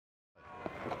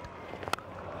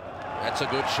That's a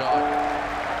good shot.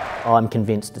 I'm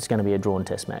convinced it's going to be a drawn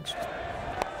test match.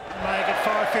 Make it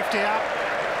 550 up,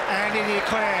 and he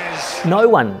declares. No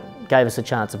one gave us a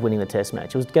chance of winning the test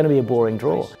match. It was going to be a boring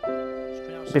draw.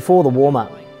 Before the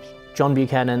warm-up, John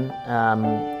Buchanan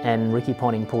and Ricky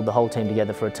Ponting pulled the whole team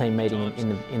together for a team meeting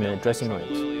in the dressing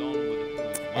rooms.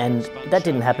 And that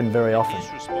didn't happen very often.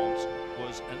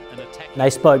 They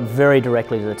spoke very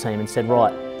directly to the team and said,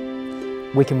 right,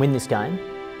 we can win this game,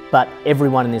 but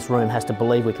everyone in this room has to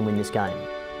believe we can win this game.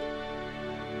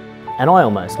 And I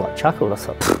almost chuckled. I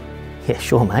thought, yeah,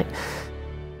 sure, mate.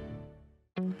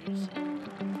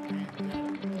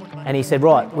 And he said,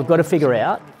 right, we've got to figure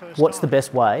out what's the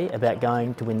best way about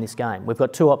going to win this game. We've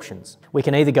got two options. We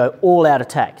can either go all out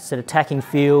attack, instead of attacking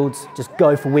fields, just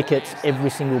go for wickets, every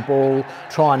single ball,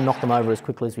 try and knock them over as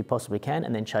quickly as we possibly can,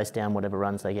 and then chase down whatever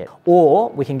runs they get. Or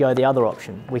we can go the other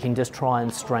option. We can just try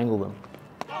and strangle them.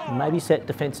 Maybe set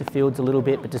defensive fields a little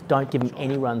bit, but just don't give them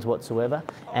any runs whatsoever.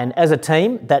 And as a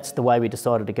team, that's the way we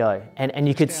decided to go. And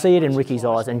you could see it in Ricky's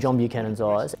eyes and John Buchanan's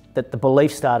eyes, that the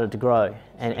belief started to grow.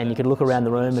 And you could look around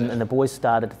the room and the boys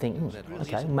started to think,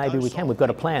 okay, maybe we can. We've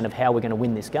got a plan of how we're going to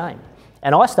win this game.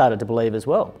 And I started to believe as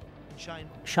well.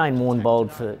 Shane Warne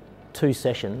bowled for 2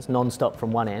 sessions, non-stop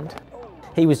from one end.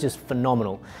 He was just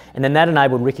phenomenal. And then that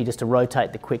enabled Ricky just to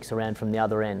rotate the quicks around from the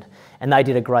other end. And they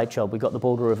did a great job. We got the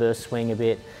ball to reverse swing a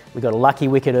bit. We got a lucky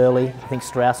wicket early. I think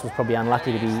Strauss was probably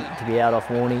unlucky to be out off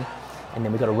Warney. And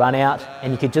then we got a run out.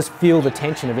 And you could just feel the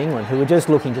tension of England, who were just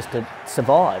looking just to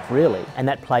survive, really. And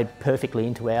that played perfectly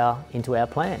into our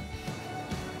plan.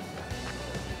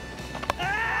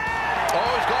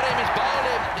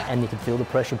 And you could feel the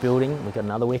pressure building. We got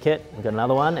another wicket, we got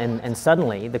another one, and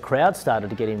suddenly the crowd started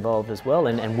to get involved as well,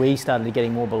 and we started to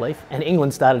getting more belief, and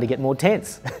England started to get more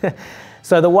tense.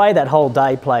 So the way that whole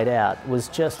day played out was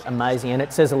just amazing, and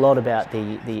it says a lot about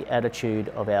the attitude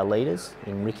of our leaders,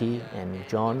 in Ricky and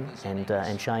John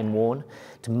and Shane Warne,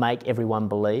 to make everyone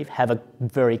believe, have a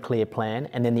very clear plan,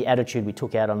 and then the attitude we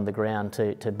took out on the ground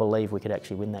to believe we could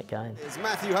actually win that game. It's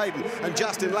Matthew Hayden and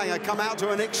Justin Langer come out to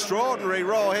an extraordinary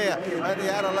roar here at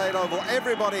the Adelaide Oval.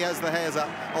 Everybody has the hairs up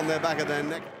on their back of their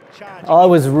neck. I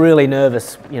was really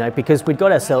nervous, because we'd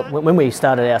got ourselves, when we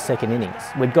started our second innings,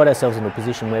 we'd got ourselves in a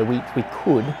position where we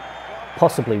could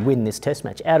possibly win this test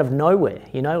match out of nowhere,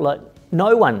 like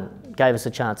no one gave us a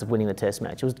chance of winning the test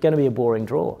match. It was going to be a boring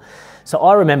draw. So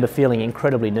I remember feeling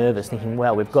incredibly nervous, thinking,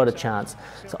 wow, we've got a chance.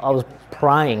 So I was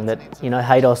praying that,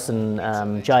 Haydos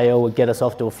and JL would get us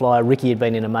off to a flyer. Ricky had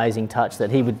been in amazing touch, that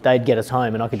they'd get us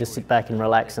home and I could just sit back and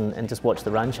relax and just watch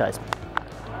the run chase.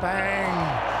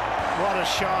 Bang! What a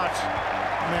shot.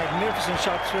 Magnificent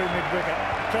shot through mid-wicket.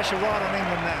 Pressure right on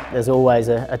England now. There's always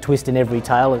a twist in every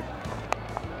tale.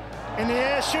 In the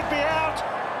air, should be out.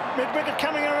 Mid-wicket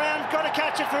coming around, got to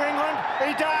catch it for England.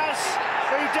 He does,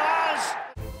 he does.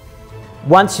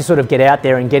 Once you sort of get out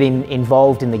there and get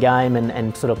involved in the game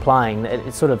and sort of playing,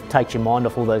 it sort of takes your mind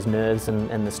off all those nerves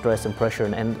and the stress and pressure,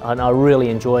 and I really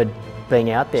enjoyed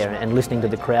being out there and listening to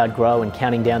the crowd grow and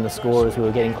counting down the score as we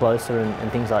were getting closer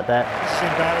and things like that. It's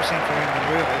embarrassing for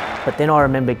England, really. But then I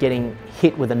remember getting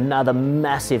hit with another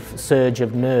massive surge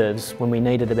of nerves when we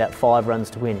needed about 5 runs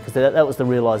to win, because that was the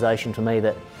realisation to me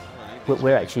that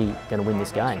we're actually going to win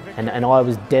this game. And I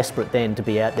was desperate then to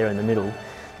be out there in the middle,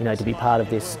 to be part of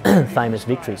this famous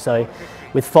victory. So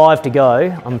with 5 to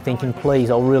go, I'm thinking, please,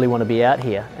 I really want to be out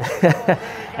here.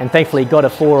 And thankfully got a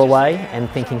 4 away and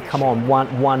thinking, come on,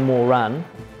 one more run.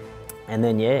 And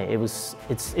then, yeah,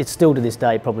 it's still to this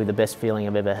day probably the best feeling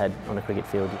I've ever had on a cricket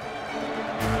field.